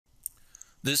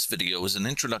This video is an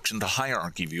introduction to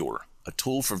Hierarchyviewer, a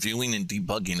tool for viewing and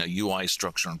debugging a UI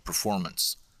structure and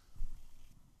performance.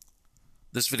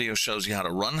 This video shows you how to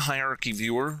run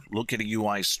Hierarchyviewer, look at a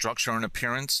UI structure and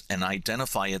appearance, and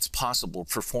identify its possible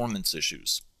performance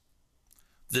issues.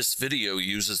 This video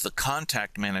uses the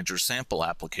Contact Manager sample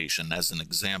application as an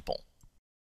example.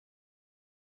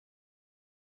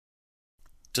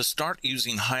 To start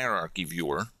using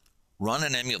Hierarchyviewer, run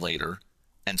an emulator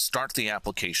and start the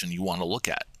application you want to look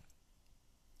at.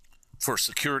 For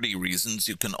security reasons,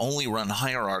 you can only run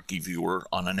Hierarchyviewer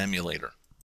on an emulator.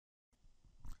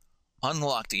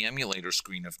 Unlock the emulator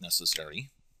screen if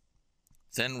necessary,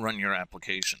 then run your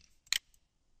application.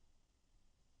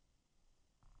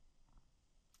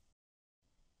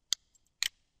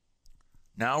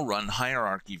 Now run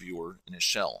Hierarchyviewer in a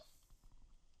shell.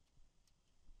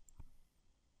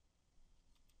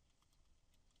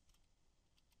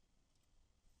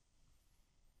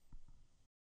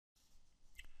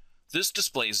 This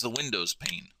displays the Windows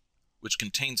pane, which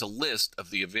contains a list of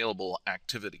the available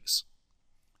activities.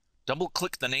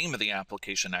 Double-click the name of the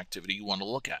application activity you want to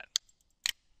look at.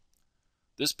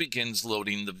 This begins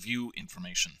loading the view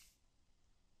information.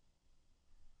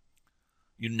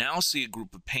 You now see a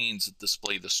group of panes that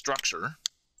display the structure,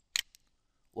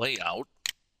 layout,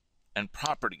 and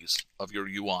properties of your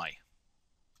UI.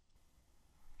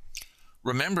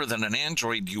 Remember that an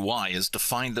Android UI is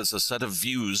defined as a set of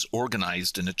views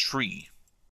organized in a tree.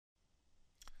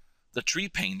 The tree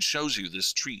pane shows you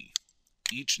this tree.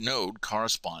 Each node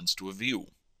corresponds to a view.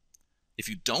 If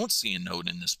you don't see a node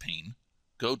in this pane,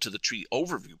 go to the Tree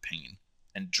Overview pane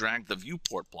and drag the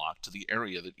viewport block to the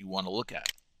area that you want to look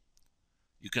at.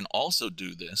 You can also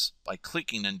do this by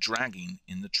clicking and dragging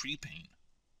in the tree pane.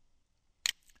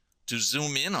 To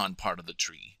zoom in on part of the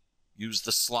tree, use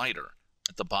the slider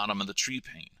at the bottom of the tree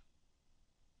pane,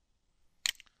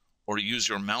 or use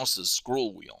your mouse's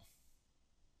scroll wheel.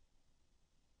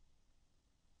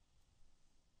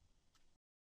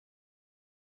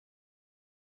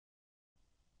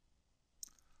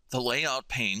 The layout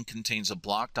pane contains a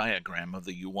block diagram of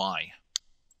the UI.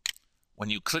 When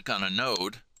you click on a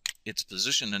node, its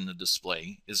position in the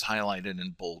display is highlighted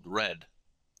in bold red.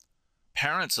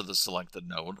 Parents of the selected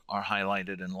node are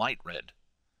highlighted in light red.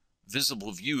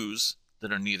 Visible views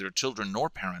that are neither children nor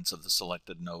parents of the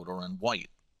selected node are in white.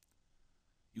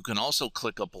 You can also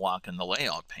click a block in the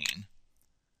layout pane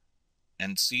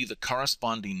and see the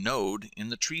corresponding node in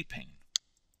the tree pane.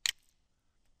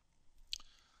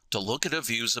 To look at a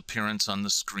view's appearance on the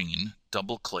screen,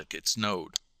 double-click its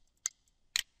node.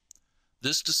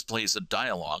 This displays a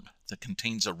dialog that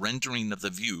contains a rendering of the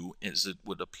view as it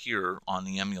would appear on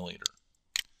the emulator.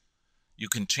 You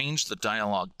can change the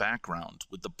dialog background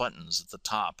with the buttons at the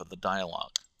top of the dialog.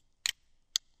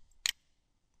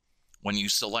 When you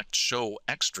select Show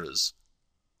Extras,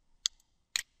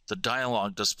 the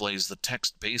dialog displays the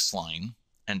text baseline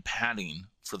and padding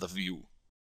for the view.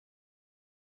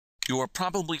 You are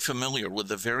probably familiar with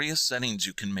the various settings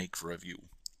you can make for a view,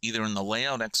 either in the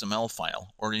Layout XML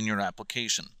file or in your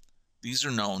application. These are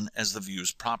known as the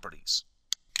view's properties.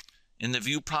 In the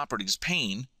View Properties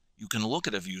pane, you can look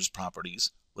at a view's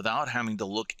properties without having to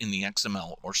look in the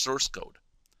XML or source code.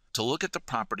 To look at the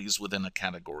properties within a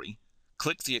category,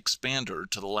 click the expander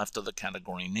to the left of the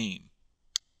category name.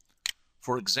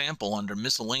 For example, under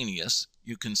Miscellaneous,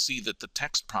 you can see that the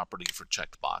text property for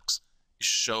checkbox is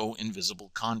Show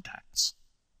Invisible Contacts.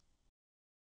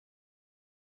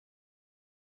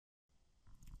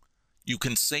 You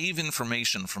can save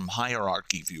information from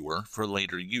Hierarchyviewer for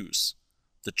later use.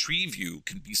 The tree view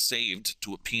can be saved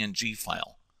to a PNG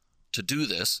file. To do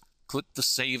this, click the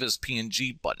Save as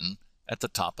PNG button at the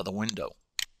top of the window.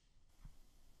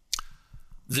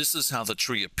 This is how the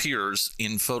tree appears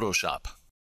in Photoshop.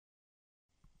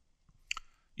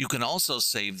 You can also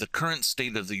save the current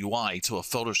state of the UI to a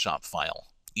Photoshop file.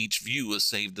 Each view is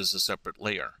saved as a separate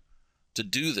layer. To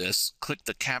do this, click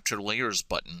the Capture Layers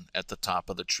button at the top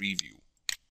of the tree view.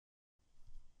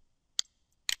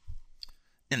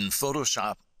 In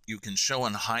Photoshop, you can show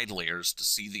and hide layers to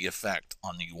see the effect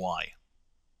on the UI.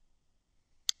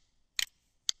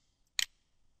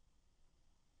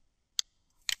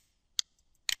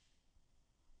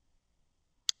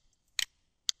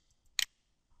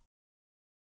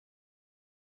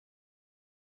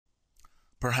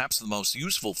 Perhaps the most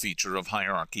useful feature of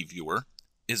Hierarchyviewer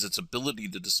is its ability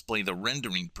to display the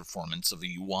rendering performance of a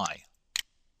UI.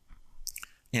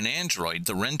 In Android,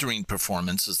 the rendering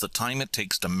performance is the time it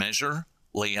takes to measure,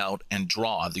 layout, and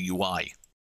draw the UI.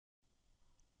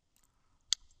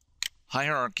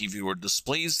 Hierarchyviewer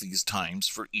displays these times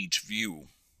for each view.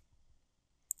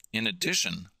 In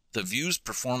addition, the view's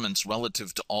performance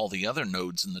relative to all the other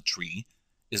nodes in the tree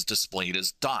is displayed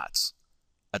as dots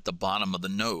at the bottom of the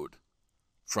node.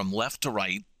 From left to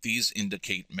right, these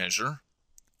indicate measure,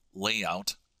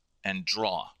 layout, and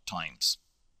draw times.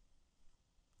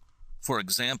 For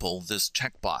example, this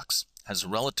checkbox has a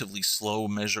relatively slow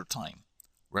measure time,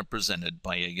 represented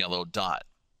by a yellow dot.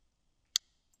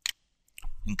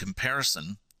 In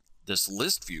comparison, this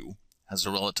list view has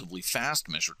a relatively fast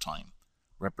measure time,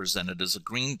 represented as a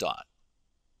green dot.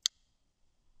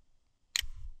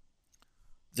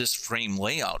 This frame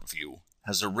layout view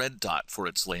has a red dot for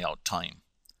its layout time.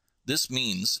 This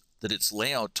means that its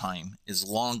layout time is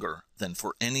longer than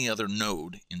for any other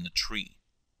node in the tree.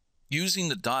 Using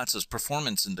the dots as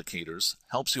performance indicators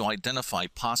helps you identify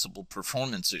possible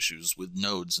performance issues with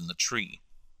nodes in the tree.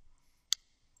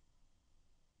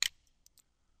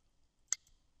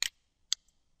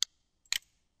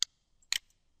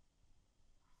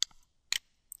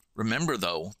 Remember,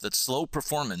 though, that slow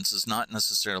performance is not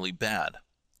necessarily bad.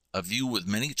 A view with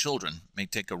many children may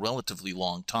take a relatively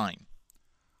long time.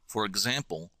 For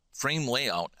example, frame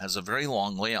layout has a very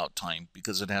long layout time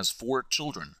because it has 4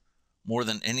 children, more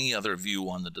than any other view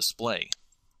on the display.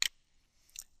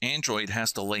 Android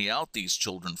has to lay out these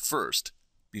children first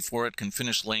before it can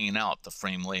finish laying out the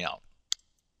frame layout.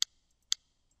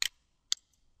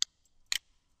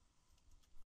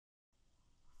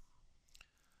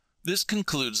 This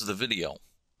concludes the video.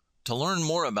 To learn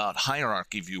more about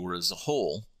Hierarchyviewer as a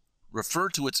whole, refer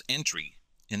to its entry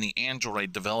in the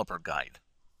Android Developer Guide.